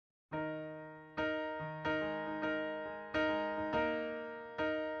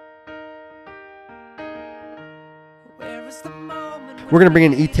We're going to bring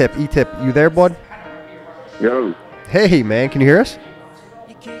in E-Tip. E-Tip, you there, bud? Yo. Hey, man, can you hear us?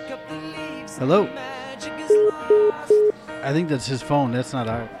 Hello. I think that's his phone. That's not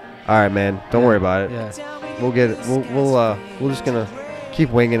our. All right, man. Don't worry about it. Yeah. We'll get it. We're just gonna keep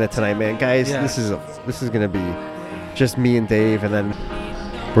winging it tonight, man. Guys, Yeah. this is gonna be just me and Dave, and then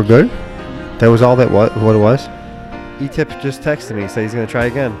we're good. That was all that what it was. E-Tip just texted me, said he's gonna try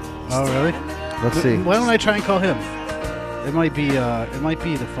again. Oh, really? Let's see. Why don't I try and call him? It might be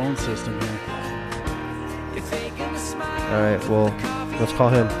the phone system here. All right, well, let's call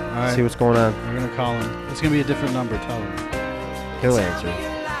him. right. See what's going on. We're gonna call him. It's gonna be a different number. Tell him. He'll answer.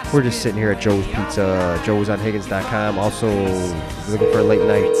 We're just sitting here at Joe's Pizza, joesonhiggins.com. Also looking for a late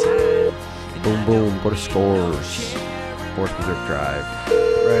night. Boom, boom. Go to Scores. Forest Preserve Drive.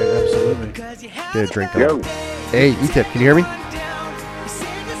 Right. Absolutely. Get a drink on. Yo. Hey, E-Tip, can you hear me?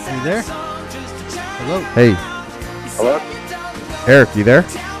 Are you there? Hello. Hey, Hello? Eric, you there?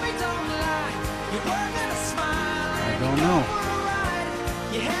 I don't know.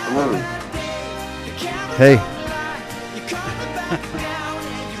 Hello. Hey.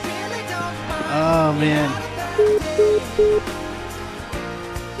 Oh man.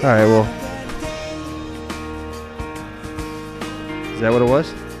 All right, well. Is that what it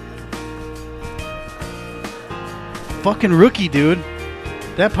was? Fucking rookie, dude.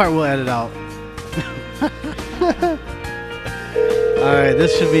 That part we'll edit out. All right,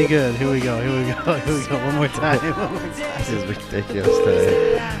 this should be good. Here we go. One more time. This is ridiculous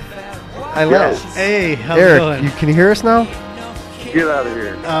today. I Yo. Hey, how's it Eric, going? can you hear us now? Get out of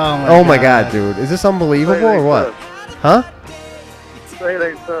here. Oh my god, dude. Is this unbelievable or what? Huh? Say it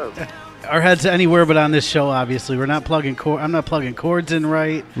ain't so. Our head's anywhere but on this show, obviously. We're not plugging I'm not plugging cords in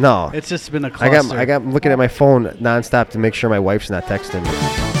right. No. It's just been a I cluster. got looking at my phone nonstop to make sure my wife's not texting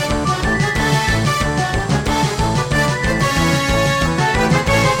me.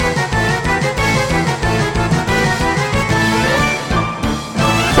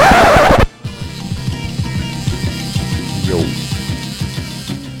 Yo.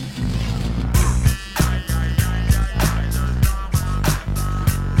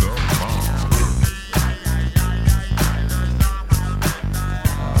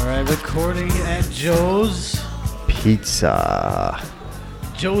 All right, recording at Joe's Pizza.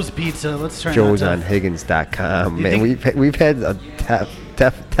 Let's try not to- joesonhiggins.com. You Man, think- we've had a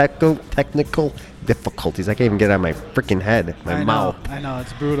technical difficulties. I can't even get it on my freaking head, my mouth. I know,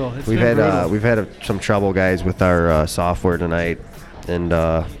 it's brutal. We've had some trouble, guys, with our software tonight, and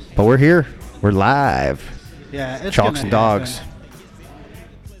but we're here. We're live. yeah, it's Chalks gonna and dogs. happen.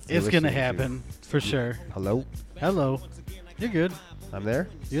 It's listening gonna to you. happen for sure. Hello, Hello, you're good. I'm there.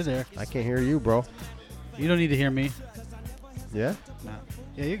 You're there. I can't hear you, bro. You don't need to hear me. Yeah. No.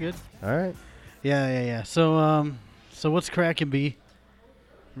 Yeah, you're good. All right. Yeah. So what's cracking, B?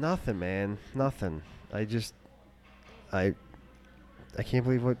 Nothing, man. Nothing. I can't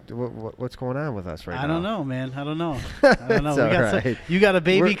believe what's going on with us right now. I don't know, man. I don't know. I don't know. It's all right. You got a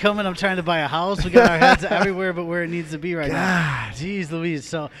baby We're- coming. I'm trying to buy a house. We got our heads everywhere but where it needs to be right now. Jeez Louise.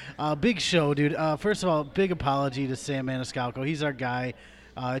 So, big show, dude. First of all, big apology to Sam Maniscalco. He's our guy.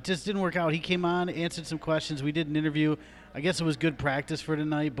 It just didn't work out. He came on, answered some questions. We did an interview. I guess it was good practice for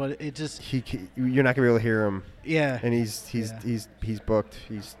tonight, but it just You're not gonna be able to hear him, yeah. and he's booked.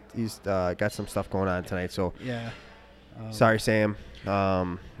 He's got some stuff going on tonight. So Yeah. sorry, Sam.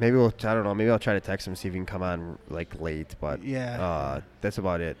 Maybe I don't know. Maybe I'll try to text him, see if he can come on like late. But Yeah. that's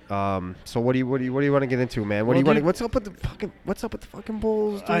about it. So what do you want to get into, man? What Well, do you want? dude- What's up with the fucking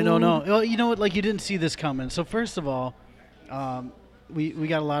Bulls? Dude? I don't know. Well, you know what? Like you didn't see this coming. So first of all, we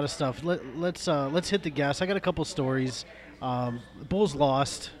got a lot of stuff. Let's hit the gas. I got a couple stories. Bulls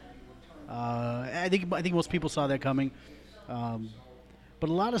lost. I think most people saw that coming. But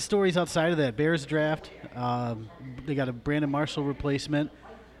a lot of stories outside of that. Bears draft. They got a Brandon Marshall replacement.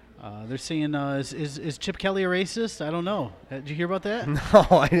 They're saying is Chip Kelly a racist? I don't know. Did you hear about that? No,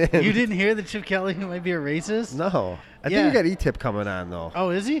 I didn't. You didn't hear that Chip Kelly might be a racist? No, I Yeah. think you got E-Tip coming on though. Oh,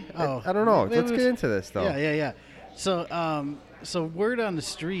 is he? Oh, I don't know. Maybe Let's it get was- into this though. Yeah. So word on the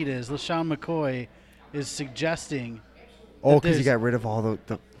street is LaShawn McCoy is suggesting Oh, because there's- you got rid of all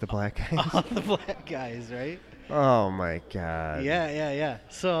the black guys. all the black guys, right? Oh my God. Yeah.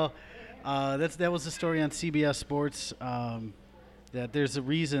 So that was the story on CBS Sports. That there's a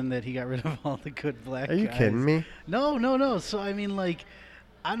reason that he got rid of all the good black guys. Are you kidding me? No. So I mean, like,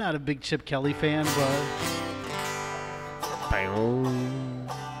 I'm not a big Chip Kelly fan, but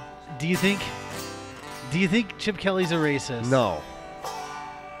do you think Chip Kelly's a racist? No.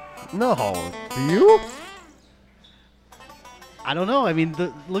 Do you? I don't know. I mean,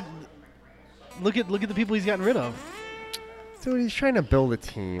 look at the people he's gotten rid of. Dude, he's trying to build a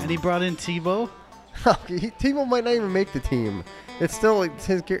team. And he brought in Tebow. Tebow might not even make the team. It's still like,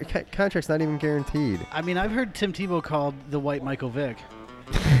 his contract's not even guaranteed. I mean, I've heard Tim Tebow called the white Michael Vick.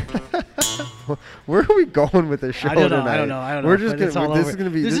 Where are we going with this show I don't know. tonight? I don't know. We're just but it's gonna. all This over. is gonna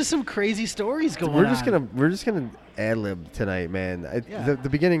be. There's this- just some crazy stories going on. We're just gonna ad lib tonight, man. The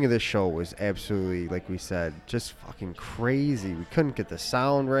beginning of this show was absolutely, like we said, just fucking crazy. We couldn't get the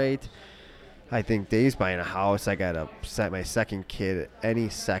sound right. I think Dave's buying a house. I got my second kid any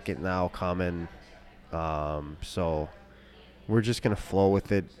second now coming. So we're just gonna flow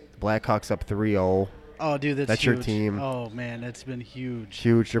with it. Blackhawks up 3-0. Oh, dude, That's huge. your team. Oh man, that's been huge.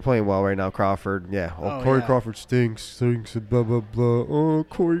 Huge. They're playing well right now. Crawford. Yeah. Oh, Corey yeah. Crawford stinks. Blah blah blah. Oh,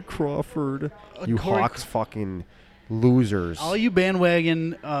 Corey Crawford. You Corey Hawks fucking losers. All you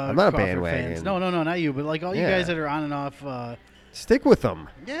bandwagon. I'm not a Crawford bandwagon. Fans. No, not you, but like all you Yeah. guys that are on and off. Stick with them.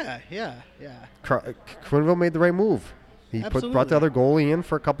 Yeah. Quinville made the right move. He brought Absolutely. the other goalie in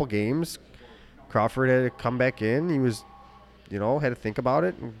for a couple games. Crawford had to come back in. He was, had to think about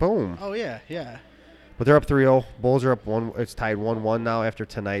it. And boom. Oh yeah. But they're up 3-0. Bulls are up 1. It's tied 1-1 now after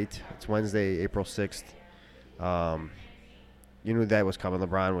tonight. It's Wednesday, April 6th. You knew that was coming.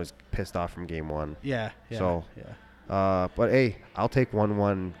 LeBron was pissed off from game 1. Yeah. So, but hey, I'll take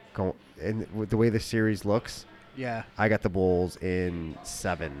 1-1. And with the way the series looks, Yeah. I got the Bulls in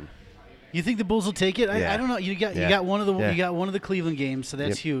 7. You think the Bulls will take it? Yeah. I don't know. You got Yeah. one of the Yeah. you got one of the Cleveland games, so that's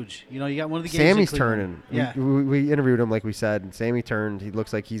Yep. huge. You got one of the games. in Sammy's Cleveland. turning. Yeah. We interviewed him like we said. And Sammy turned. He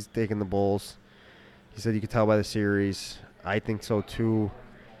looks like he's taking the Bulls. He said you could tell by the series. I think so too.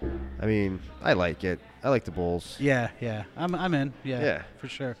 I mean, I like it. I like the Bulls. Yeah. I'm in. Yeah. Yeah. For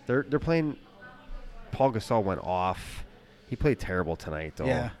sure. They're playing. Paul Gasol went off. He played terrible tonight though.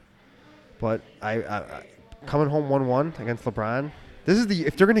 Yeah. But I coming home 1-1 against LeBron. This is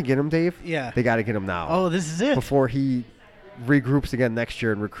if they're gonna get him, Dave. Yeah. They got to get him now. Oh, this is it. Before he regroups again next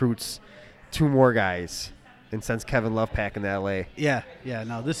year and recruits 2 more guys and sends Kevin Love packing to L.A. Yeah.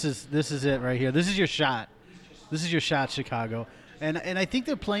 No, this is it right here. This is your shot. This is your shot, Chicago. And I think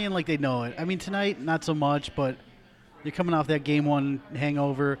they're playing like they know it. I mean, tonight not so much, but you're coming off that game 1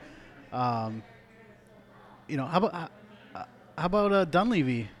 hangover. How about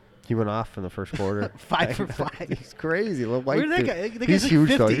Dunleavy? He went off in the first quarter. 5 for 5. He's crazy. Little white Where'd that dude. guy- that He's guy's like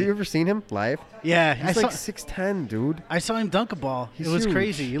huge though. 50. You ever seen him live? Yeah, He's like 6'10", dude. I saw him dunk a ball. He's it was huge.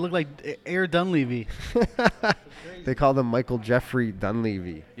 crazy. He looked like Air Dunleavy. They call him Michael Jeffrey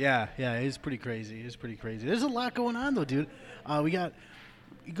Dunleavy. Yeah, it's pretty crazy. There's a lot going on though, dude. You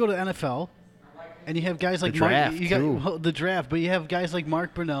go to NFL, and you have guys like draft, Mark, you got too. the draft, but you have guys like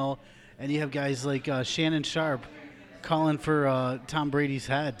Mark Brunell, and you have guys like Shannon Sharp calling for Tom Brady's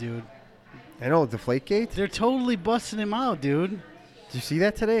head, dude. I know, Deflategate. They're totally busting him out, dude. Did you see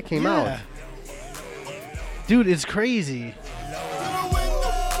that today? It came Yeah. out. Dude, it's crazy.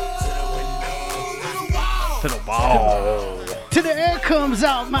 To the ball. To the air comes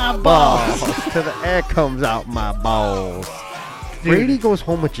out my balls. To the air comes out my balls. Dude. Brady goes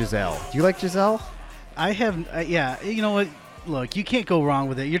home with Giselle. Do you like Giselle? I have, you know what? Look, you can't go wrong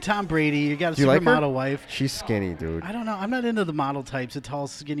with it. You're Tom Brady. You got a Do you like her? supermodel wife. She's skinny, dude. I don't know. I'm not into the model types. The tall,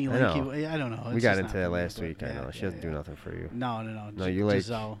 skinny, I know. lanky. I don't know. We It's got just into not that for me, last but week. I yeah, know. She doesn't do nothing for you. No. No, you like-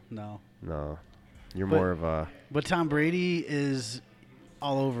 Giselle. No. No. You're But- more of a... But Tom Brady is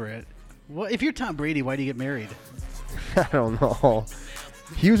all over it. Well, if you're Tom Brady, why do you get married? I don't know.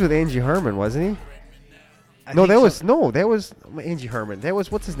 He was with Angie Herman, wasn't he? I No, think that so. was Angie Herman. That was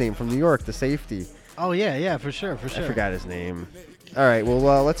what's his name from New York, the safety. Oh yeah, for sure. I forgot his name. All right,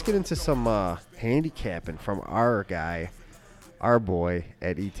 well, let's get into some handicapping from our guy, our boy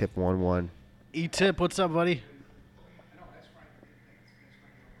at eTip11. E-Tip, what's up, buddy?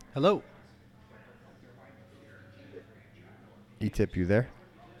 Hello. eTip, you there?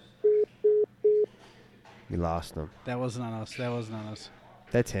 We lost him. That wasn't on us.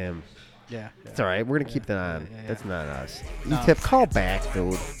 That's him. Yeah. It's all right. We're gonna keep that on. yeah. That's not us. No. eTip, call back,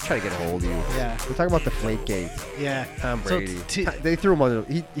 dude. Try to get a hold of you. Yeah. We're talking about the Flakegate. Yeah. Tom So Brady. They threw him under.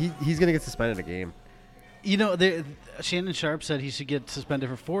 He's gonna get suspended a game. Shannon Sharp said he should get suspended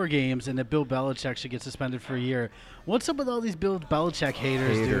for 4 games, and that Bill Belichick should get suspended for a year. What's up with all these Bill Belichick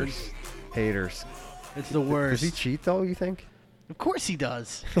haters, Haters. dude? It's the worst. Does he cheat though? You think? Of course he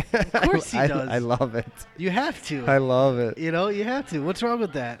does. Of course he does. I love it. You have to. I love it. You have to. What's wrong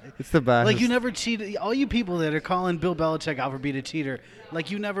with that? It's the best. Like, you never cheated. All you people that are calling Bill Belichick out for being a cheater,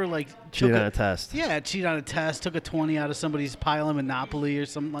 like, you never, cheated on a test. Yeah, cheat on a test, took a 20 out of somebody's pile of Monopoly or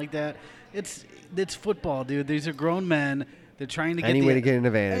something like that. It's football, dude. These are grown men. They're trying to get Any way to get an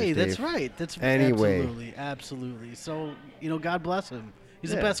advantage. Hey, that's Dave. right. That's Any way. absolutely. So, God bless him.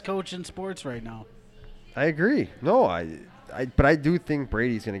 He's the Yeah. best coach in sports right now. I agree. No, I but I do think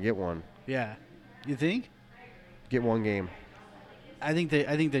Brady's going to get one. Yeah. You think? Get one game. I think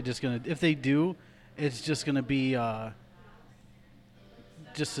they're just gonna. If they do, it's just gonna be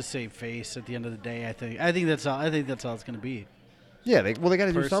just to save face at the end of the day. I think that's all. I think that's all it's gonna be. Yeah. They got to do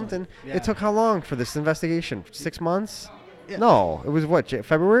Personally, something. yeah. It took how long for this investigation? 6 months? Yeah. No, it was what?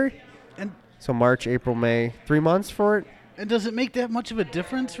 February? And So March, April, May. 3 months for it? does it make that much of a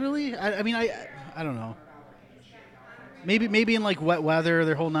difference, really? I mean, I don't know. Maybe in like wet weather,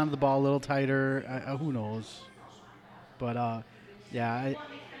 they're holding onto the ball a little tighter. Who knows? But yeah,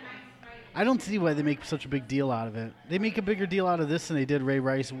 I don't see why they make such a big deal out of it. They make a bigger deal out of this than they did Ray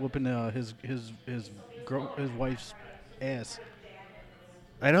Rice whooping his wife's ass.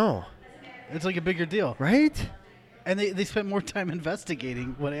 I know. It's like a bigger deal, Right? and they spent more time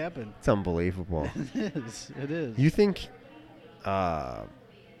investigating what happened. It's unbelievable. It is. You think the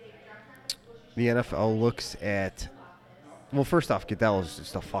NFL looks at... Well, first off, Goodell's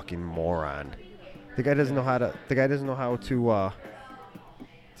just a fucking moron. The guy doesn't know how to... The guy doesn't know how to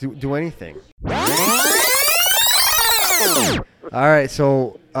do anything. All right,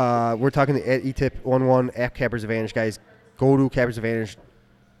 so we're talking at eTip11 at Cappers Advantage, guys. Go to Cappers Advantage.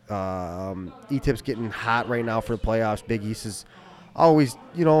 eTip's getting hot right now for the playoffs. Big East is always,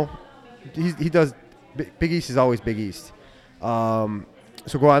 he does. Big East is always Big East. So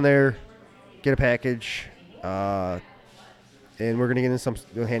go on there, get a package, and we're gonna get in some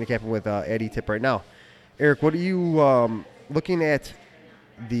handicapping with at eTip right now. Eric, what are you looking at?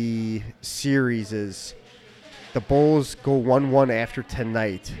 The series is the Bulls go 1-1 after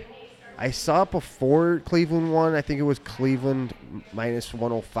tonight. I saw it before Cleveland won. I think it was Cleveland minus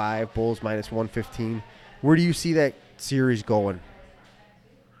 105, Bulls minus 115. Where do you see that series going?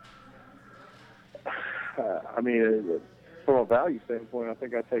 I mean, from a value standpoint, I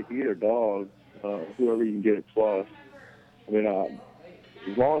think I take either dog, whoever you can get at plus. I mean,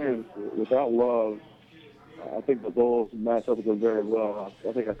 as long as without Love, I think the Bulls match up with them very well.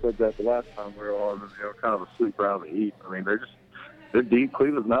 I think I said that the last time we were on. They were kind of a sleeper out of the East. I mean, they're deep.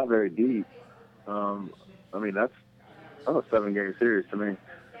 Cleveland's not very deep. I mean, that's a 7-game series to me.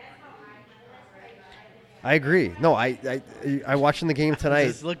 I agree. No, I watching the game tonight.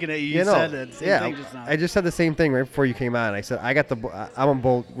 Just looking at you, said it. Same thing just now. I just said the same thing right before you came on. I said I'm a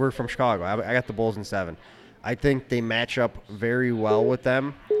Bull. We're from Chicago. I got the Bulls in 7. I think they match up very well with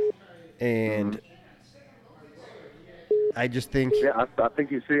them, and I just think. Yeah, I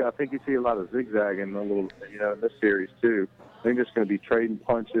think you see a lot of zigzagging a little, in this series too. I think it's going to be trading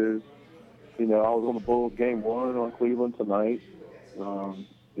punches. I was on the Bulls game 1 on Cleveland tonight.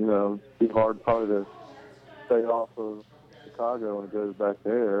 It'd be hard probably to stay off of Chicago when it goes back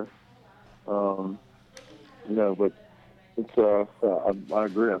there. But it's I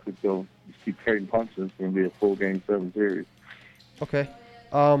agree. I think they'll just keep trading punches. It's going to be a full game 7 series. Okay.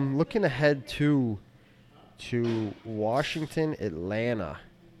 Looking ahead to Washington, Atlanta.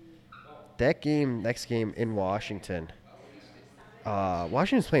 That game, next game in Washington.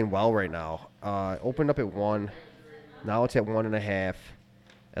 Washington's playing well right now. Opened up at 1. Now it's at 1.5.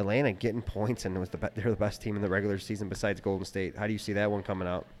 Atlanta getting points, and they're the best team in the regular season besides Golden State. How do you see that one coming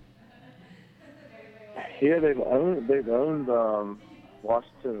out? Yeah, they've owned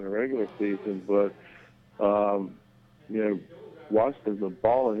Washington in the regular season, but Washington's been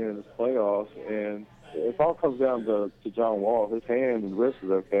balling here in this playoffs, and it all comes down to John Wall. His hand and wrist is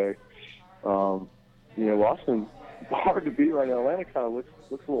okay. Washington's hard to beat right now. Atlanta kind of looks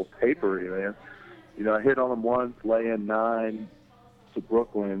a little papery, man. I hit on them once, lay in 9 to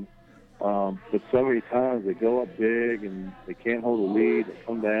Brooklyn, but so many times they go up big and they can't hold a lead. They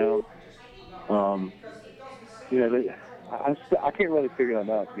come down. I can't really figure them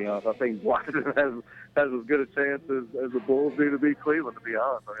out, to be honest. I think Washington has as good a chance as the Bulls do to beat Cleveland, to be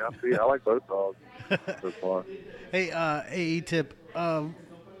honest. I mean, I like both dogs so far. Hey, Tip.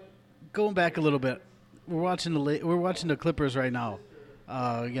 Going back a little bit, we're watching the Clippers right now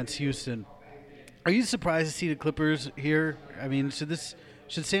against Houston. Are you surprised to see the Clippers here? I mean, should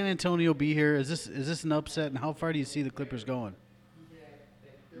San Antonio be here? Is this an upset? And how far do you see the Clippers going?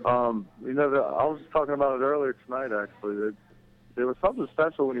 I was talking about it earlier tonight. Actually, there was something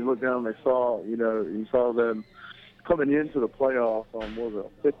special when you look down. And you saw them coming into the playoffs on what was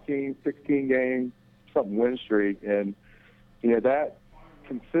it, a 15, 16 game something win streak, and that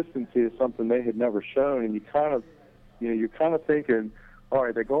consistency is something they had never shown. And you're kind of thinking, all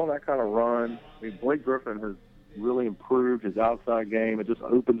right, they go on that kind of run. I mean, Blake Griffin has really improved his outside game. It just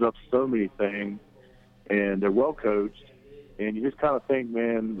opens up so many things, and they're well coached. And you just kind of think,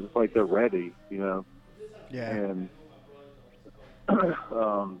 man, it's like they're ready, Yeah. And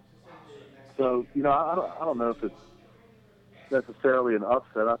so, I don't know if it's necessarily an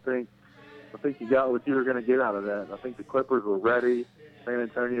upset. I think you got what you were going to get out of that. I think the Clippers were ready. San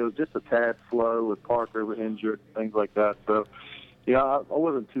Antonio was just a tad slow with Parker injured, things like that. So, yeah, I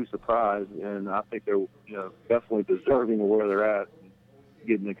wasn't too surprised, and I think they're definitely deserving of where they're at,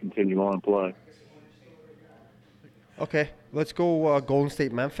 getting to continue on play. Okay, let's go Golden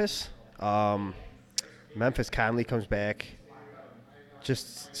State, Memphis. Memphis, Conley comes back.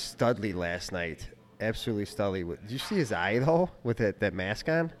 Just studly last night. Absolutely studly. Did you see his eye, though, with that mask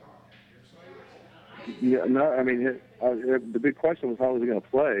on? Yeah, no, I mean, the big question was how was he going to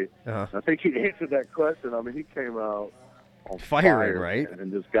play? Uh-huh. I think he answered that question. I mean, he came out on Firing, fire, right?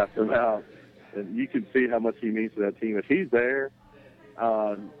 And just got them out. And you can see how much he means to that team. If he's there,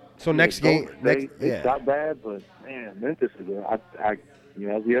 so next game, it's not bad, but man, Memphis is the other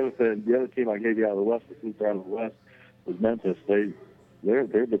team I gave you out of the West, the sleeper out of the West was Memphis. They're a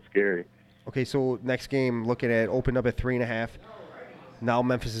bit scary. Okay, so next game, looking at opened up at 3.5. Now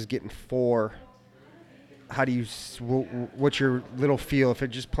Memphis is getting 4. How do you? What's your little feel if you're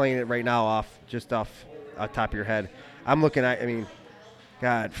just playing it right now off top of your head? I'm looking at. I mean,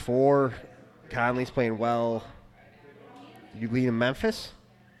 God, 4. Conley's playing well. You leading Memphis?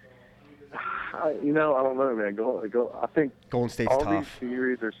 I don't know, man. I think Golden State's all tough. These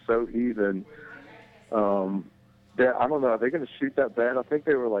series are so even. I don't know. Are they going to shoot that bad? I think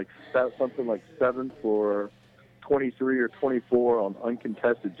they were like something like 7 for 23 or 24 on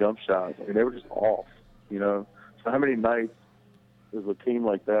uncontested jump shots. I mean, they were just off. So how many nights is a team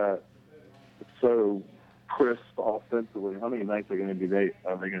like that so crisp offensively? How many nights are they going to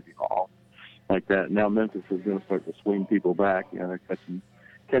be off like that? Now Memphis is going to start to swing people back. They're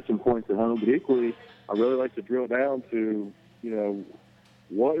catching points at home. But equally, I really like to drill down to,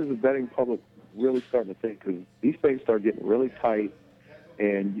 what is the betting public really starting to think? Because these things start getting really tight,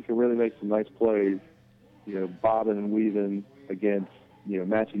 and you can really make some nice plays, bobbing and weaving against,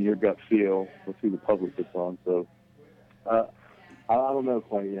 matching your gut feel with who the public gets on. So I don't know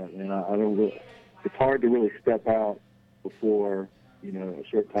quite yet, man. I don't really, it's hard to really step out before, a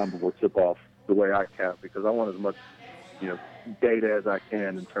short time before tip-off the way I cap, because I want as much, data as I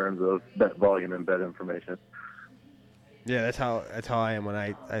can in terms of bet volume and bet information. Yeah, that's how I am when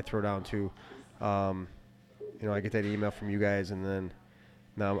I throw down too. I get that email from you guys, and then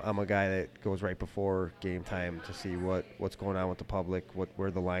now I'm a guy that goes right before game time to see what's going on with the public, where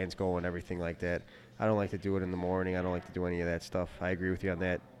the line's go, and everything like that. I don't like to do it in the morning. I don't like to do any of that stuff. I agree with you on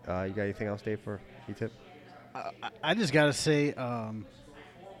that. You got anything else, Dave, for E-Tip? I just got to say,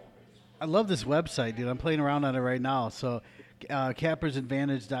 I love this website, dude. I'm playing around on it right now. So,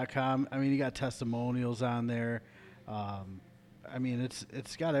 cappersadvantage.com. I mean, you got testimonials on there. I mean,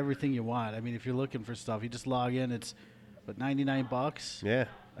 it's got everything you want. I mean, if you're looking for stuff, you just log in. It's $99. Yeah.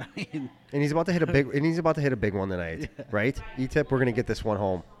 I mean, and he's about to hit a big one tonight, yeah. Right? E-Tip, we're gonna get this one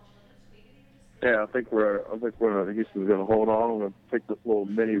home. Yeah, I think Houston's gonna hold on. We're gonna take this little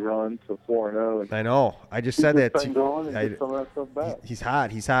mini run to 4-0. I know. I just said that. Get some of that stuff back. He's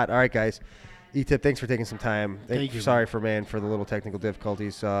hot. All right, guys. E-Tip, thanks for taking some time. Thank you. Sorry for the little technical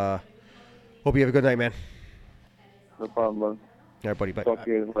difficulties. Hope you have a good night, man. No problem, man. All right, buddy. Bye. Talk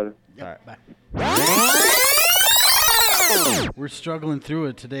to you later. Yep, all right. Bye. We're struggling through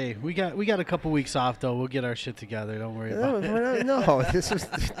it today. We got a couple weeks off though. We'll get our shit together. Don't worry about it. No, this was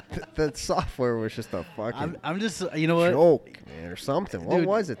the software was just a fucking. I'm just what joke, man, or something. What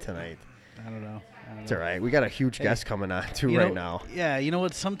was it tonight? I don't know. It's all right. We got a huge guest coming on too right now. Yeah, you know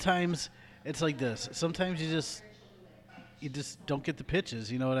what? Sometimes it's like this. Sometimes you just don't get the pitches.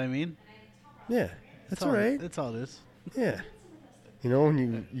 You know what I mean? Yeah, that's all right. That's all it is. Yeah.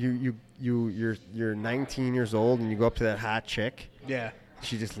 When you're 19 years old and you go up to that hot chick. Yeah.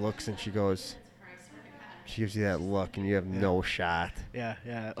 She just looks and she gives you that look and you have no shot. Yeah.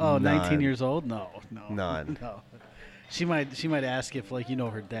 Oh, none. 19 years old? No. None. No. She might ask if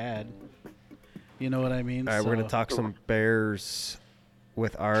her dad. You know what I mean? All right, we're gonna talk some Bears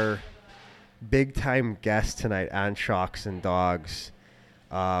with our big time guest tonight on Chalks and Dogs.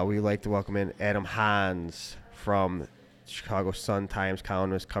 We'd like to welcome in Adam Hans from Chicago Sun-Times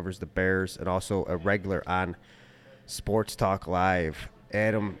columnist, covers the Bears, and also a regular on Sports Talk Live.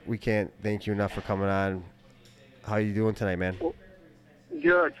 Adam, we can't thank you enough for coming on. How you doing tonight, man?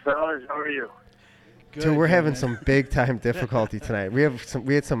 Good, fellas. How are you? Good, dude, we're having some big time difficulty tonight. We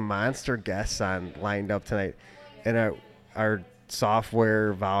had some monster guests lined up tonight, and our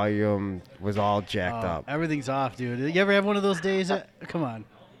software volume was all jacked up. Everything's off, dude. You ever have one of those days? Come on.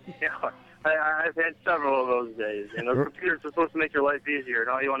 Yeah. I've had several of those days, and those computers are supposed to make your life easier, and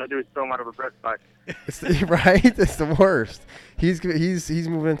all you want to do is throw them out of a press box. Right? It's the worst. He's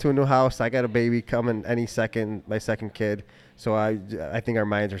moving into a new house. I got a baby coming any second, my second kid. So I think our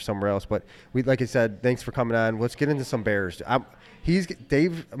minds are somewhere else. But we, like I said, thanks for coming on. Let's get into some Bears.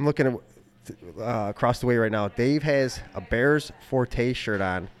 Dave. I'm looking at across the way right now. Dave has a Bears Forte shirt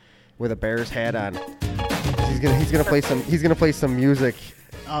on, with a Bears hat on. He's gonna play some music.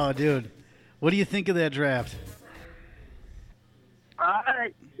 Oh, dude, what do you think of that draft?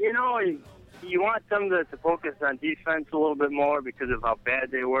 You want them to focus on defense a little bit more because of how bad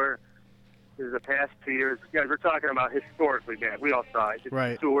they were. The past 2 years, guys, we're talking about historically bad. We all saw it. It's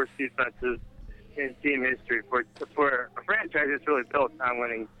right. The two worst defenses in team history for a franchise that's really built on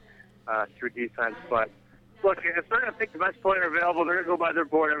winning through defense. But look, if they're going to pick the best player available, they're going to go by their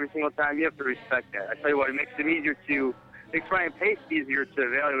board every single time. You have to respect that. I tell you what, it makes Ryan Pace easier to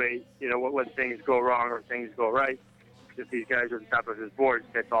evaluate. When things go wrong or things go right. If these guys are at the top of his board,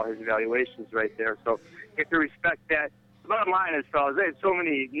 that's all his evaluations right there. So you have to respect that. The bottom line is, fellas, they had so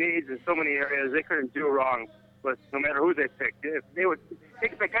many needs in so many areas they couldn't do wrong. But no matter who they picked, if they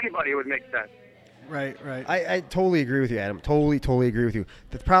could pick anybody, it would make sense. Right. I totally agree with you, Adam. Totally agree with you.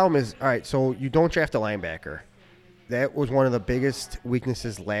 The problem is, all right, so you don't draft a linebacker. That was one of the biggest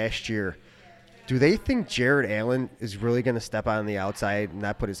weaknesses last year. Do they think Jared Allen is really going to step on the outside and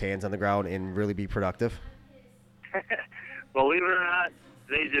not put his hands on the ground and really be productive? Believe it or not,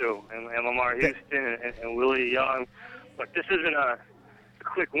 they do. And Lamar Houston and Willie Young. But this isn't a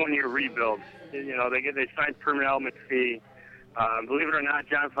quick one-year rebuild. They signed Pernell McPhee. Believe it or not,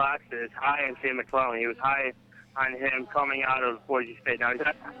 John Fox is high on Shane McClellan. He was high on him coming out of Boise State. Now, he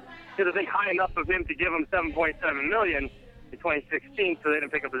doesn't think high enough of him to give him $7.7 million in 2016, so they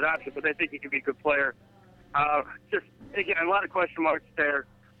didn't pick up his option. But they think he could be a good player. Again, a lot of question marks there.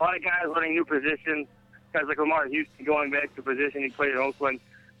 A lot of guys learning new positions. Guys like Lamar Houston going back to a position he played in Oakland.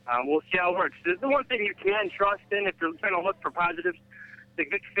 We'll see how it works. The one thing you can trust in, if you're trying to look for positives,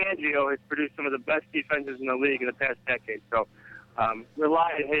 Vic Fangio has produced some of the best defenses in the league in the past decade. So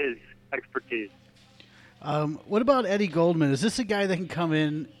rely on his expertise. What about Eddie Goldman? Is this a guy that can come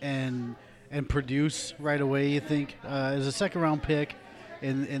in and produce right away, you think, as a second-round pick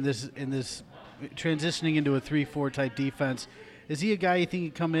in this transitioning into a 3-4 type defense? Is he a guy you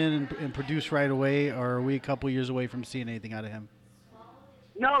think can come in and produce right away, or are we a couple years away from seeing anything out of him?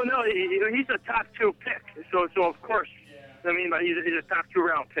 No, he's a top 2 pick. So of course, he's a top 2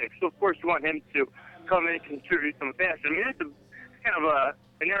 round pick. So of course you want him to come in and contribute some fast. It's kind of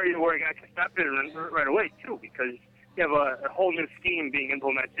an area where you got to step in right away too, because you have a whole new scheme being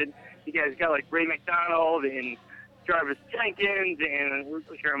implemented. You guys got like Ray McDonald and Jarvis Jenkins and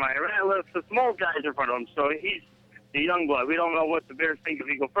Jeremiah Ratliff, so some old guys in front of him. So he's the young blood. We don't know what the Bears think of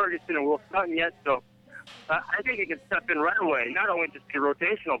Eagle Ferguson and Will Sutton yet, so I think he can step in right away. Not only just be a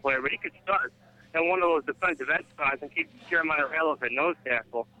rotational player, but he could start in one of those defensive end spots and keep Jeremiah Ratliff at nose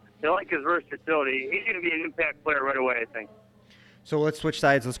tackle. They like his versatility. He's going to be an impact player right away, I think. So let's switch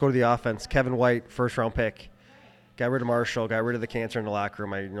sides. Let's go to the offense. Kevin White, first-round pick. Got rid of Marshall. Got rid of the cancer in the locker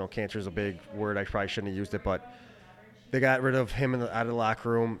room. Cancer is a big word. I probably shouldn't have used it, but they got rid of him out of the locker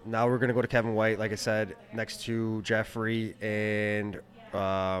room. Now we're going to go to Kevin White, like I said, next to Jeffrey and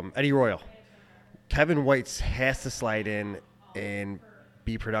Eddie Royal. Kevin White has to slide in and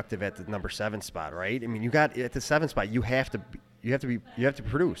be productive at the number 7 spot, right? You got at the 7 spot. You have to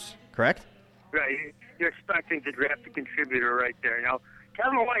produce, correct? Right. You're expecting to draft a contributor right there. Now,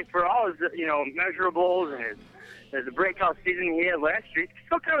 Kevin White, for all his measurables and the breakout season he had last year, he's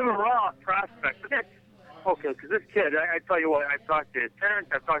still kind of a raw prospect. But that's okay, because this kid, I tell you what, I've talked to his parents,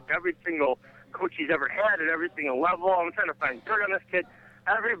 I've talked to every single coach he's ever had at every single level. I'm trying to find dirt on this kid.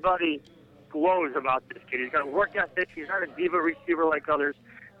 Everybody glows about this kid. He's got a work ethic. He's not a diva receiver like others.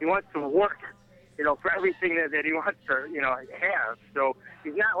 He wants to work, for everything that he wants to, have. So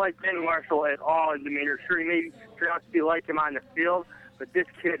he's not like Ben Marshall at all in demeanor. Sure, he may turn out to be like him on the field, but this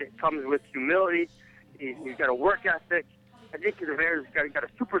kid comes with humility. He's got a work ethic. I think the Bears got a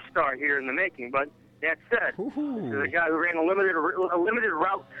superstar here in the making. But that said, there's a guy who ran a limited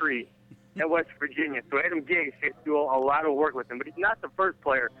route tree at West Virginia. So Adam Gase has to do a lot of work with him. But he's not the first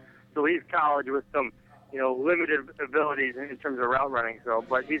player to leave college with some, limited abilities in terms of route running. So,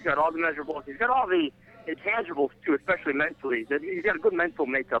 but he's got all the measurables. He's got all the intangibles too, especially mentally. He's got a good mental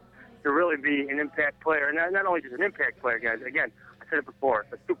makeup to really be an impact player. And not only just an impact player, guys. Again, I said it before,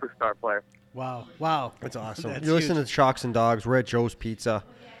 a superstar player. Wow. That's awesome. That's You're listening huge. to Chalks and Dogs. We're at Joe's Pizza.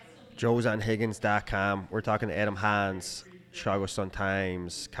 Joe's on Higgins.com. We're talking to Adam Hans, Chicago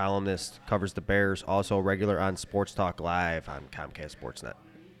Sun-Times, columnist, covers the Bears, also regular on Sports Talk Live on Comcast Sportsnet.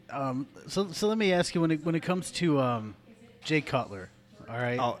 So let me ask you, when it comes to Jay Cutler, all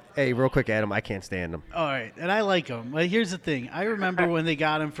right? Oh, hey, real quick, Adam, I can't stand him. All right, and I like him. But here's the thing: I remember when they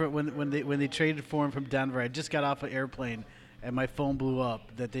got him when they traded for him from Denver. I just got off an airplane, and my phone blew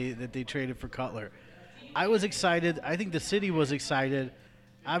up that they traded for Cutler. I was excited. I think the city was excited.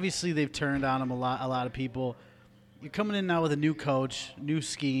 Obviously, they've turned on him a lot of people. You're coming in now with a new coach, new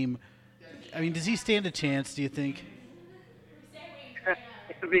scheme. I mean, does he stand a chance? Do you think?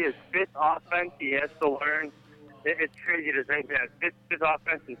 It could be his fifth offense. He has to learn. It's crazy to think that fifth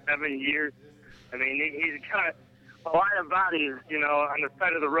offense in 7 years. I mean, he's got a lot of bodies, on the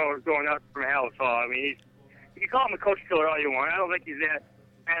side of the road going up from Halifax. I mean, you can call him a coach killer all you want. I don't think he's that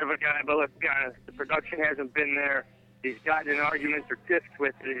bad of a guy, but let's be honest, the production hasn't been there. He's gotten in arguments or tiffs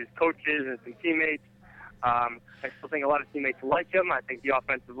with his coaches and some teammates. I still think a lot of teammates like him. I think the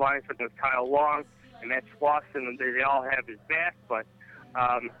offensive line, such as Kyle Long and Matt Slauson, they all have his back. But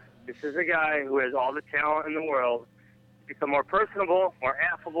this is a guy who has all the talent in the world. He's become more personable, more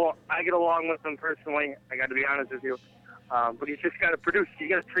affable. I get along with him personally. I got to be honest with you. But he's just got to produce. He's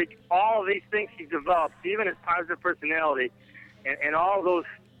got to treat all of these things he's developed, even his positive personality, and all those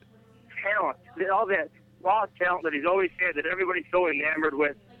talent, all that raw talent that he's always had that everybody's so enamored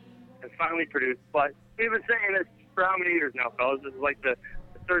with, and finally produced. But we've been saying this for how many years now, fellas? This is like the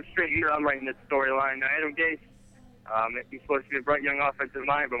third straight year I'm writing this storyline. Now, Adam Gase, he's supposed to be a bright young offensive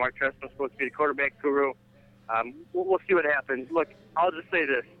mind, but Mark Trestman's supposed to be the quarterback guru. We'll see what happens. Look, I'll just say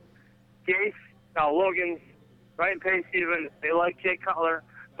this. Gase, now Logan's, Ryan Pace even, they like Jay Cutler,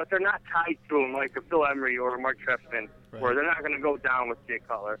 but they're not tied to him like a Phil Emery or a Mark Trestman, where they're not going to go down with Jay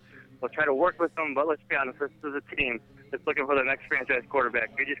Cutler. They'll try to work with them, but let's be honest, this is a team that's looking for the next franchise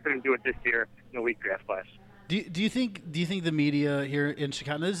quarterback. They just couldn't do it this year in the weak draft class. Do you think the media here in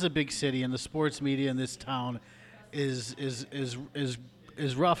Chicago? This is a big city, and the sports media in this town is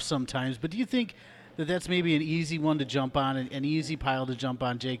rough sometimes. But do you think that that's maybe an easy one to jump on, an easy pile to jump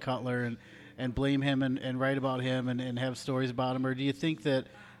on Jay Cutler and blame him and write about him and have stories about him, or do you think that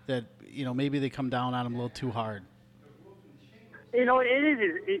maybe they come down on him a little too hard? It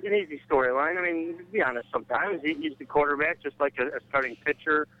is an easy storyline. I mean, to be honest, sometimes he's the quarterback, just like a starting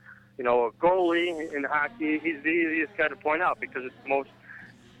pitcher. A goalie in hockey, he's the easiest guy to point out because it's the most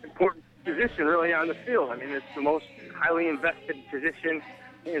important position really on the field. I mean, it's the most highly invested position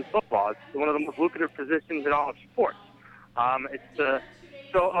in football. It's one of the most lucrative positions in all of sports.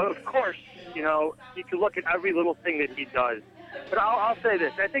 So of course, you can look at every little thing that he does. But I'll say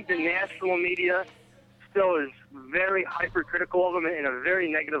this: I think the national media still is very hypercritical of him in a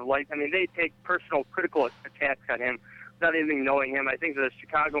very negative light. I mean, they take personal critical attacks on him without even knowing him. I think the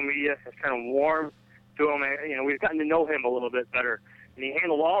Chicago media has kind of warmed to him. We've gotten to know him a little bit better. And he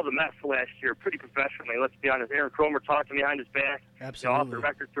handled all the mess last year pretty professionally. Let's be honest. Aaron Cromer talking behind his back. Absolutely. Off the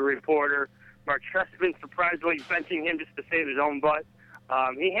record to a reporter. Mark Trestman surprisingly benching him just to save his own butt.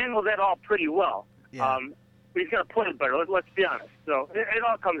 He handled that all pretty well. Yeah. He's got to play better. Let's be honest. So it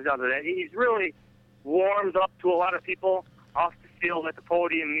all comes down to that. He's really warmed up to a lot of people off the field, at the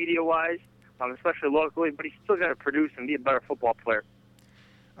podium, media-wise, especially locally, but he's still got to produce and be a better football player.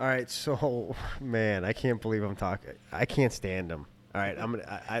 All right, so, man, I can't believe I'm talking. I can't stand him. All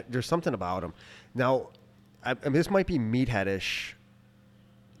right, there's something about him. Now, I mean, this might be meatheadish,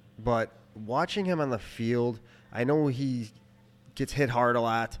 but watching him on the field, I know he gets hit hard a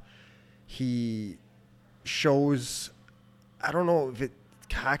lot. He shows, I don't know if it's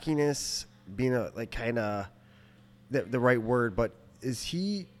cockiness, being the right word, but is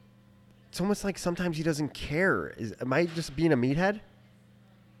he? It's almost like sometimes he doesn't care. Am I just being a meathead?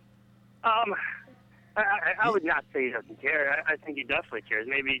 I would not say he doesn't care. I think he definitely cares.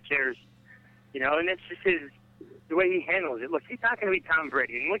 Maybe he cares, and it's just the way he handles it. Look, he's not going to be Tom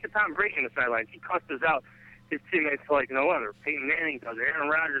Brady. And look at Tom Brady on the sidelines. He cusses out his teammates like no other. Peyton Manning does it. Aaron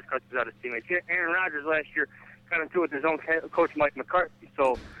Rodgers cusses out his teammates. Aaron Rodgers last year got into it with his own coach, Mike McCarthy.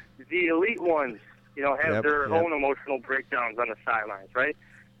 So the elite ones, have their own emotional breakdowns on the sidelines, right?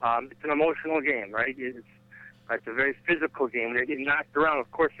 It's an emotional game, right? It's a very physical game. They're getting knocked around.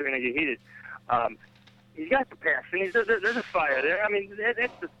 Of course, they're going to get heated. He's got the passion. There's a fire there. I mean,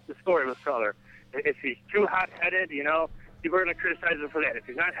 that's the story with Cutler. If he's too hot-headed, people are going to criticize him for that. If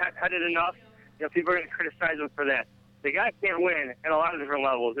he's not hot-headed enough, people are going to criticize him for that. The guy can't win at a lot of different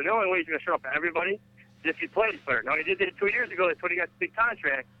levels, and the only way he's going to show up for everybody is if he plays better. Now, he did it 2 years ago. That's when he got the big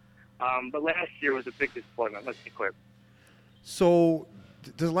contract. But last year was a big disappointment. Let's be clear. So,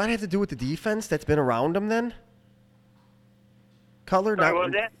 does a lot have to do with the defense that's been around him then? Cutler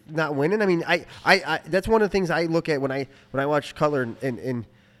not winning. I mean, I that's one of the things I look at when I watch Cutler, and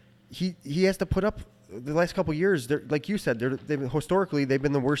he has to put up the last couple of years, like you said, historically they've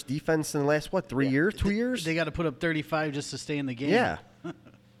been the worst defense in the last 3 years, 2 years. They got to put up 35 just to stay in the game. Yeah.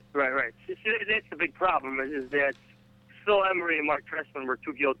 Right. See, that's the big problem is that Phil Emery and Mark Trestman were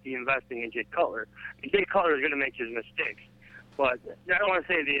too guilty investing in Jay Cutler. And Jay Cutler is going to make his mistakes. But I don't want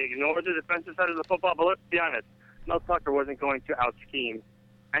to say they ignored the defensive side of the football, but let's be honest. Mel Tucker wasn't going to out-scheme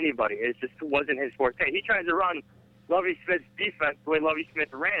anybody. It just wasn't his forte. He tried to run Lovie Smith's defense the way Lovie Smith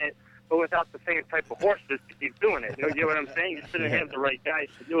ran it, but without the same type of horses to keep doing it. You get what I'm saying? Just didn't have the right guys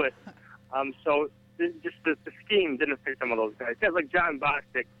to do it. So just the scheme didn't fit some of those guys. Guys like John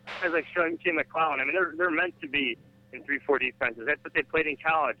Bostic, guys like Shane McClellan. I mean, they're meant to be in 3-4 defenses. That's what they played in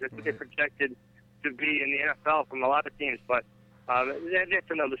college. That's what they projected to be in the NFL from a lot of teams. But that's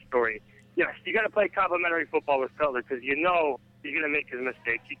another story. Yes, you got to play complementary football with Cutler because you know he's going to make his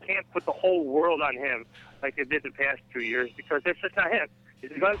mistakes. You can't put the whole world on him like they did the past 2 years because that's just not him.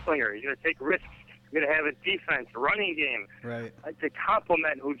 He's a gunslinger. He's going to take risks. He's going to have a defense, a running game, right, to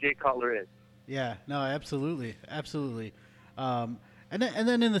complement who Jay Cutler is. Yeah, no, absolutely. And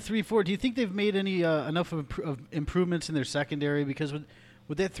then in the 3-4, do you think they've made any enough of improvements in their secondary? Because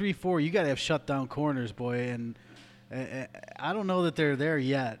with that 3-4, you got to have shutdown corners, boy, and I don't know that they're there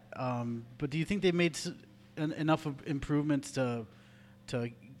yet. But do you think they made enough of improvements to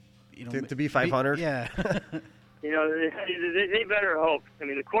be 500? Yeah. They better hope. I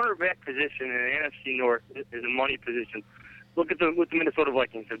mean, the cornerback position in the NFC North is a money position. Look at what the Minnesota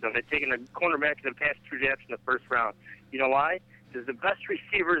Vikings have done. They've taken a cornerback in the past 2 drafts in the first round. You know why? Because the best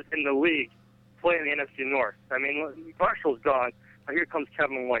receivers in the league play in the NFC North. I mean, Marshall's gone. Now here comes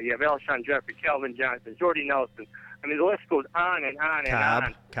Kevin White. You have Alshon Jeffrey, Calvin Johnson, Jordy Nelson. I mean, the list goes on and on and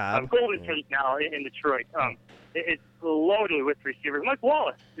on. Cobb. Golden Tate now in Detroit. It's loaded with receivers. Mike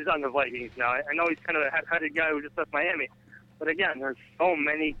Wallace is on the Vikings now. I know he's kind of a hot-headed guy who just left Miami. But again, there's so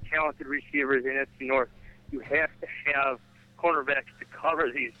many talented receivers in NFC North. You have to have cornerbacks to cover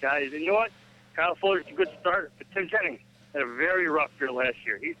these guys. And you know what? Kyle Fuller's a good start, but Tim Jennings had a very rough year last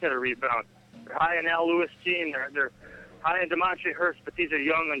year. He's had a rebound. They're high on Al Lewis' team. They're high on DeMontre Hurst, but these are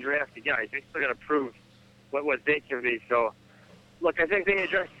young, undrafted guys. They still got to prove what they can be. So, look, I think they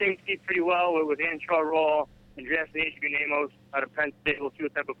addressed safety pretty well with Antrell Roll and drafting Adrian Amos out of Penn State. We'll see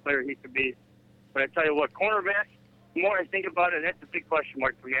what type of player he could be. But I tell you what, cornerback, the more I think about it, that's a big question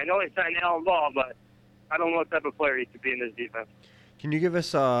mark for me. I know they signed Alan Ball, but I don't know what type of player he could be in this defense. Can you give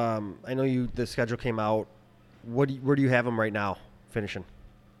us? I know the schedule came out. Where do you have him right now, finishing?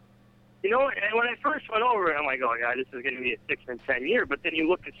 You know, and when I first went over it, I'm like, oh yeah, this is going to be a 6-10 year. But then you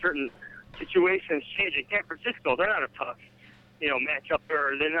look at certain situations changing. San Francisco, they're not a tough, matchup.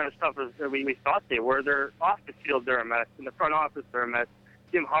 They're not as tough as we thought they were. They're off the field, they're a mess. In the front office, they're a mess.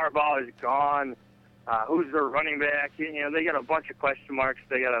 Jim Harbaugh is gone. Who's their running back? They got a bunch of question marks.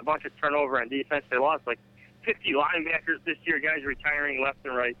 They got a bunch of turnover on defense. They lost like 50 linebackers this year, guys retiring left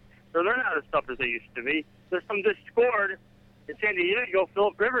and right. So they're not as tough as they used to be. There's some discord. In San Diego,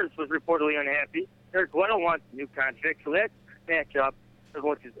 Philip Rivers was reportedly unhappy. Eric Weddle wants a new contract, so that matchup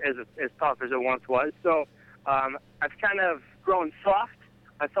is as tough as it once was. So I've kind of grown soft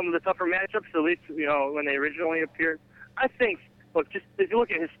on some of the tougher matchups, at least when they originally appeared. I think, look, just if you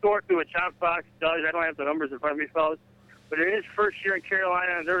look at historically what John Fox does, I don't have the numbers in front of me, fellas, but in his first year in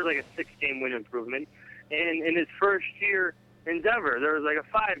Carolina, there was like a 6-game win improvement. And in his first year in Denver, there was like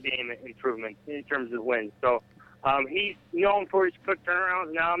a 5-game improvement in terms of wins. So he's known for his quick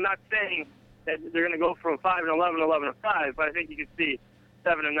turnarounds. Now, I'm not saying that they're going to go from 5-11, 11-5, but I think you can see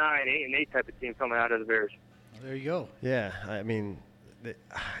 7-9, 8-8 type of team coming out of the Bears. There you go. Yeah, I mean,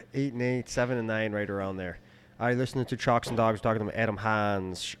 8-8, 7-9, right around there. I listened to Chalks and Dogs talking to Adam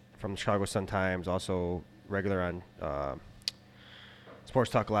Hans from the Chicago Sun-Times, also regular on Sports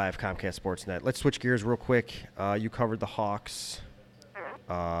Talk Live, Comcast Sportsnet. Let's switch gears real quick. You covered the Hawks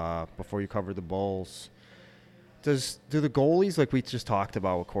before you covered the Bulls. Do the goalies, like we just talked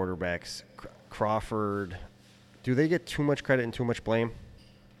about with quarterbacks, Crawford, do they get too much credit and too much blame?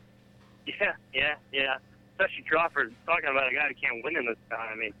 Yeah. Especially Crawford, talking about a guy who can't win in this town.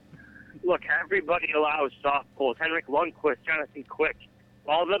 I mean, look, everybody allows soft goals. Henrik Lundqvist, Jonathan Quick,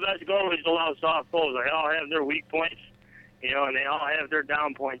 all the best goalies allow soft goals. They all have their weak points, and they all have their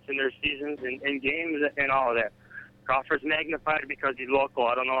down points in their seasons and games and all of that. Crawford's magnified because he's local.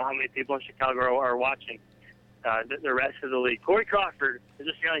 I don't know how many people in Chicago are watching the rest of the league. Corey Crawford is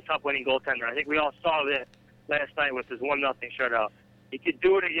a Stanley Cup winning goaltender. I think we all saw that last night with his 1-0 shutout. He could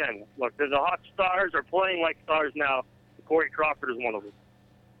do it again. Look, the Hawk Stars are playing like stars now. Corey Crawford is one of them.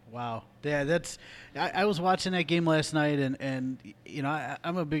 Wow. Yeah, I was watching that game last night, and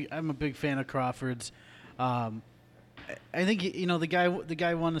I'm a big fan of Crawford's. I think the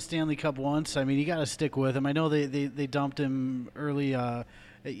guy won the Stanley Cup once. I mean, you got to stick with him. I know they dumped him early, in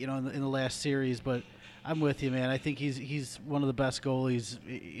the last series, but I'm with you, man. I think he's one of the best goalies,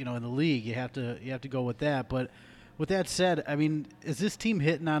 in the league. You have to go with that. But with that said, I mean, is this team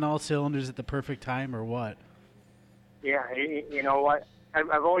hitting on all cylinders at the perfect time or what? Yeah, you know what?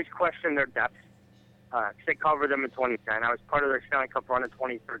 I've always questioned their depth. They covered them in 2010. I was part of their Stanley Cup run in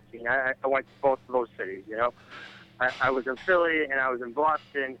 2013. I went to both of those cities, I was in Philly and I was in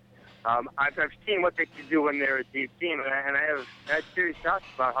Boston. I've seen what they can do when they're a deep team, and I have had serious doubts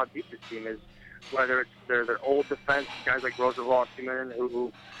about how deep this team is, whether it's their old defense, guys like Roosevelt,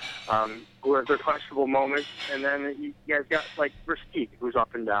 who have their questionable moments, and then you guys got like Versteeg, who's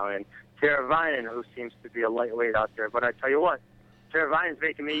up and down, and Teravainen, who seems to be a lightweight out there. But I tell you what, Teravainen's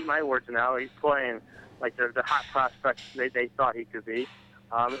making me eat my words now. He's playing like the hot prospects they thought he could be.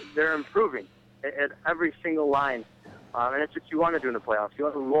 They're improving at every single line, and it's what you want to do in the playoffs. You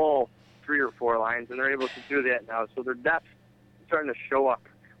want to roll 3 or 4 lines, and they're able to do that now. So their depth is starting to show up.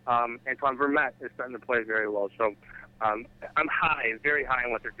 Antoine Vermette is starting to play very well. So I'm very high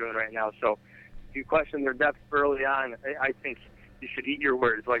on what they're doing right now. So if you question their depth early on, I think you should eat your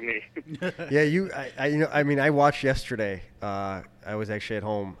words like me. Yeah, I watched yesterday. I was actually at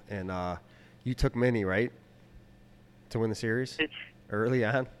home, and you took Minnie, right, to win the series early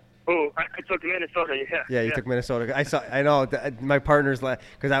on. Oh, I took Minnesota. Yeah. Yeah, you took Minnesota. I know. My partner's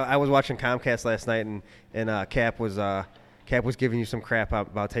because I was watching Comcast last night, and Cap was giving you some crap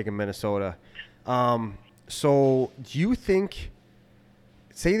about taking Minnesota. So do you think?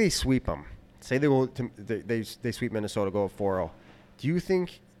 Say they sweep them. Say they sweep Minnesota, go 4-0. Do you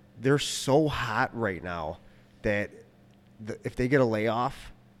think they're so hot right now that if they get a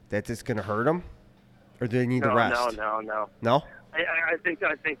layoff, that it's going to hurt them, or do they need the rest? No. No. I think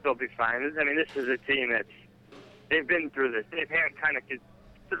they'll be fine. I mean, this is a team they've been through this. They've had kind of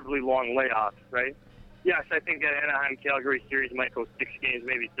considerably long layoffs, right? Yes, I think that Anaheim-Calgary series might go 6 games,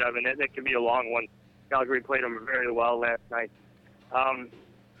 maybe 7. That could be a long one. Calgary played them very well last night.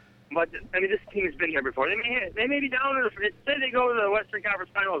 But I mean, this team has been here before. They may be down. Say they go to the Western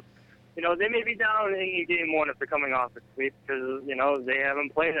Conference Finals. They may be down in game 1 if they're coming off a sweep because they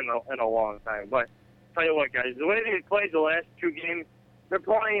haven't played in a long time. But tell you what, guys, the way they played the last 2 games, they're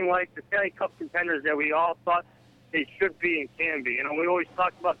playing like the Stanley Cup contenders that we all thought they should be and can be. We always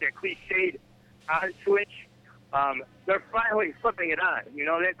talked about that cliched on switch. They're finally flipping it on. They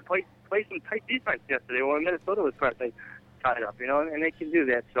had to play some tight defense yesterday when Minnesota was pressing tied up, and they can do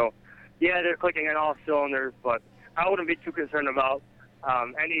that. So, yeah, they're clicking on all cylinders, but I wouldn't be too concerned about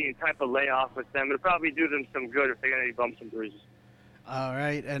any type of layoff with them. It'll probably do them some good if they get any bumps and bruises. All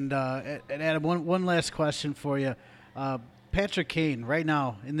right, and Adam, one last question for you. Patrick Kane, right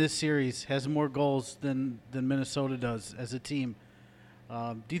now in this series, has more goals than Minnesota does as a team.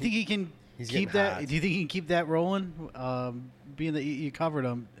 Do you think he can keep that? Hot. Do you think he can keep that rolling? Being that you covered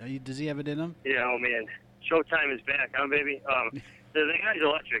him, does he have it in him? Yeah, oh man, Showtime is back, huh, baby? The guy's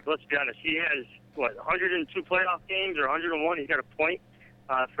electric. Let's be honest. He has 102 playoff games or 101. He's got a point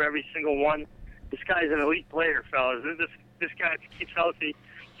for every single one. This guy's an elite player, fellas. This guy keeps healthy,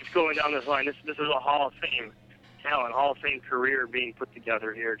 keeps going down this line. This is a Hall of Fame talent, Hall of Fame career being put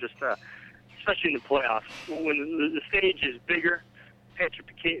together here. Just especially in the playoffs, when the stage is bigger,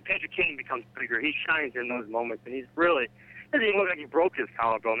 Patrick Kane becomes bigger. He shines in those moments, and he's really doesn't even look like he broke his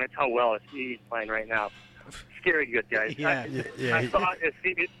collarbone. That's how well he's playing right now. Scary good, guys. I thought if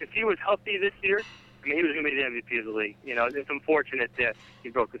he was healthy this year, I mean, he was going to be the MVP of the league. It's unfortunate that he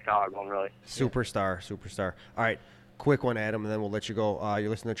broke his collarbone, really. Superstar. All right, quick one, Adam, and then we'll let you go. You're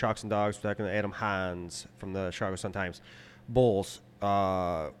listening to Chalks and Dogs. We're talking to Adam Hans from the Chicago Sun-Times. Bulls,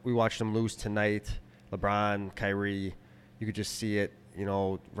 we watched them lose tonight. LeBron, Kyrie, you could just see it,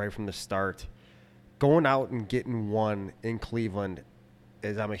 right from the start. Going out and getting one in Cleveland,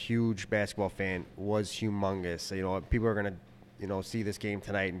 as I'm a huge basketball fan, was humongous. People are going to, see this game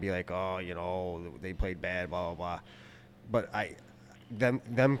tonight and be like, oh, they played bad, blah, blah, blah. But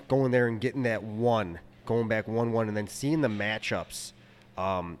them going there and getting that one, going back 1-1, and then seeing the matchups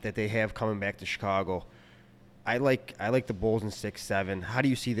that they have coming back to Chicago, I like the Bulls in 6-7. How do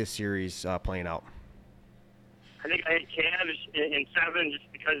you see this series playing out? I think I had Cavs in 7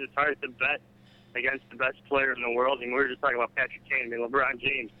 just because it's hard to bet against the best player in the world. And we were just talking about Patrick Kane. I mean, LeBron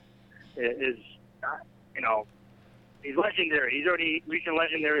James is, he's legendary. He's already reaching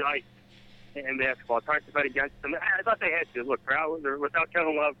legendary heights in basketball. It's hard to bet against him. I thought they had to. Look, without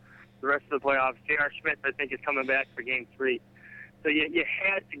Kevin Love, the rest of the playoffs, J.R. Smith, I think, is coming back for Game 3. So you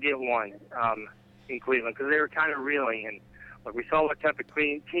had to get one in Cleveland because they were kind of reeling. And look, we saw what type of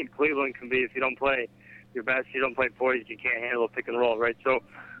team Cleveland can be if you don't play your best. You don't play poised. You can't handle a pick and roll, right? So,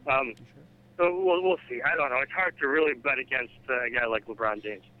 so we'll see. I don't know. It's hard to really bet against a guy like LeBron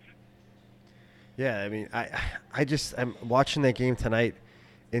James. Yeah, I mean, I'm watching that game tonight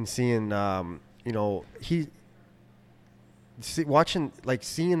and seeing,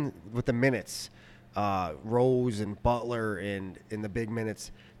 seeing with the minutes, Rose and Butler and in the big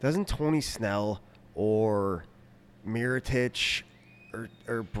minutes. Doesn't Tony Snell or Mirotic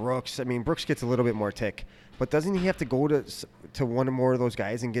or Brooks? I mean, Brooks gets a little bit more tick, but doesn't he have to go to one or more of those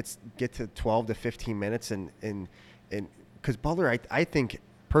guys and get to 12 to 15 minutes and because Butler, I think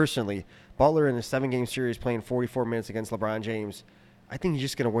personally, Butler in a 7-game series playing 44 minutes against LeBron James, I think he's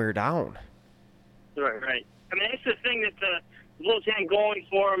just going to wear down. Right. I mean, that's the thing that the Bulls had going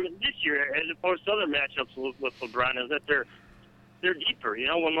for them this year, as opposed to other matchups with LeBron, is that they're deeper. You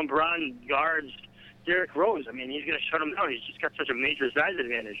know, when LeBron guards Derrick Rose, I mean, he's going to shut him down. He's just got such a major size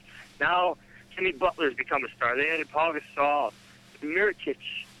advantage. Now, Jimmy Butler's become a star. They added Paul Gasol, Mirotic.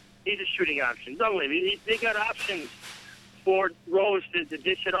 He's a shooting option. Dunleavy, they got options for Rose to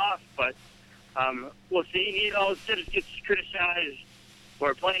dish it off, but we'll see. He always gets criticized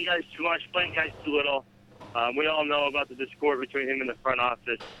for playing guys too much, playing guys too little. We all know about the discord between him and the front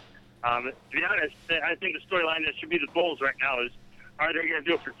office. To be honest, I think the storyline that should be the Bulls right now is, are they going to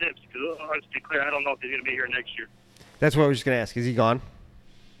do it for Tibbs? Because let's be clear, I don't know if he's going to be here next year. That's what I was just going to ask. Is he gone?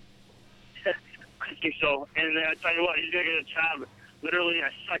 I think so. And I tell you what, he's going to get a job literally a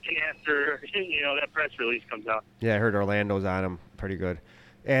second after that press release comes out. Yeah, I heard Orlando's on him pretty good.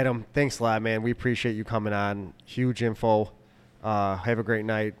 Adam, thanks a lot, man. We appreciate you coming on. Huge info. Have a great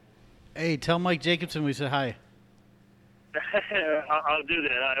night. Hey, tell Mike Jacobson we said hi. I'll do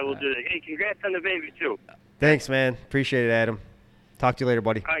that. I will do that. Hey, congrats on the baby, too. Thanks, man. Appreciate it, Adam. Talk to you later,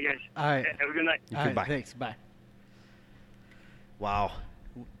 buddy. All right, guys. All right. Have a good night. All right, Bye. thanks. Bye. Wow.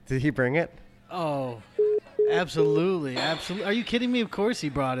 Did he bring it? Oh, absolutely. Are you kidding me? Of course he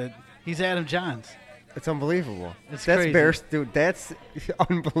brought it. He's Adam Johns. It's unbelievable. It's that's crazy. Dude, that's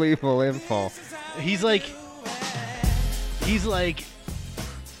unbelievable info. He's like,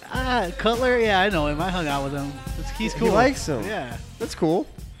 Cutler? Yeah, I know him. I hung out with him. He's cool. He likes him. Yeah. That's cool.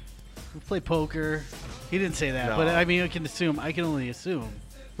 We play poker. He didn't say that, No. but I mean, I can only assume.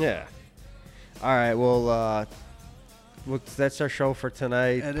 Yeah. All right, well, that's our show for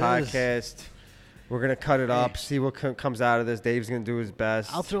tonight. It Podcast. We're going to cut it up, see what comes out of this. Dave's going to do his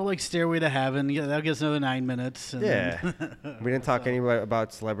best. I'll throw Stairway to Heaven. Yeah, that'll get us another 9 minutes. And Yeah. then We didn't talk anybody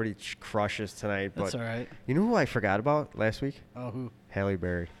about celebrity crushes tonight, but That's all right. you know who I forgot about last week? Oh, who? Halle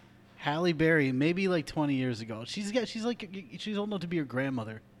Berry. Halle Berry, maybe like 20 years ago. She's old enough to be your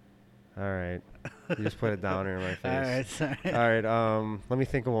grandmother. All right. You just put it down in my face. All right, sorry. All right. Let me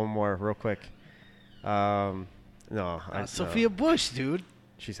think of one more real quick. No. Sophia Bush, dude.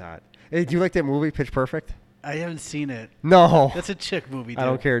 She's hot. Hey, do you like that movie, Pitch Perfect? I haven't seen it. No. That's a chick movie, dude. I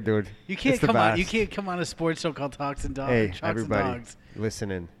don't care, dude. You can't It's the come on. best. You can't come on a sports show called Talks and Dogs. Hey, Trucks everybody, and Dogs.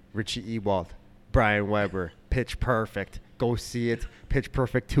 listening. Richie Ewald, Brian Weber, Pitch Perfect. Go see it. Pitch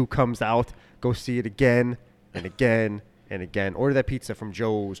Perfect 2 comes out. Go see it again and again and again. Order that pizza from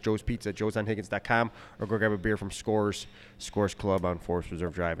Joe's Pizza, joesonhiggins.com, or go grab a beer from Scores Club on Forest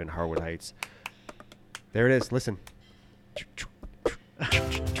Reserve Drive in Harwood Heights. There it is. Listen.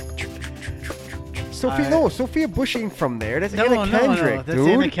 Sophia Bush ain't from there. That's Anna Kendrick, That's dude.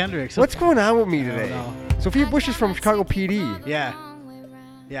 Anna Kendrick. What's going on with me I don't today? know. Sophia Bush is from Chicago PD. Yeah.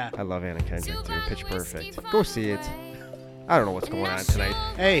 I love Anna Kendrick, dude. Pitch Perfect. Go see it. I don't know what's going on tonight.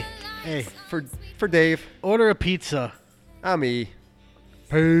 Hey. For Dave, Order a pizza. I'm E.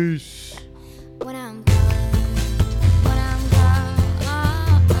 Peace. When I'm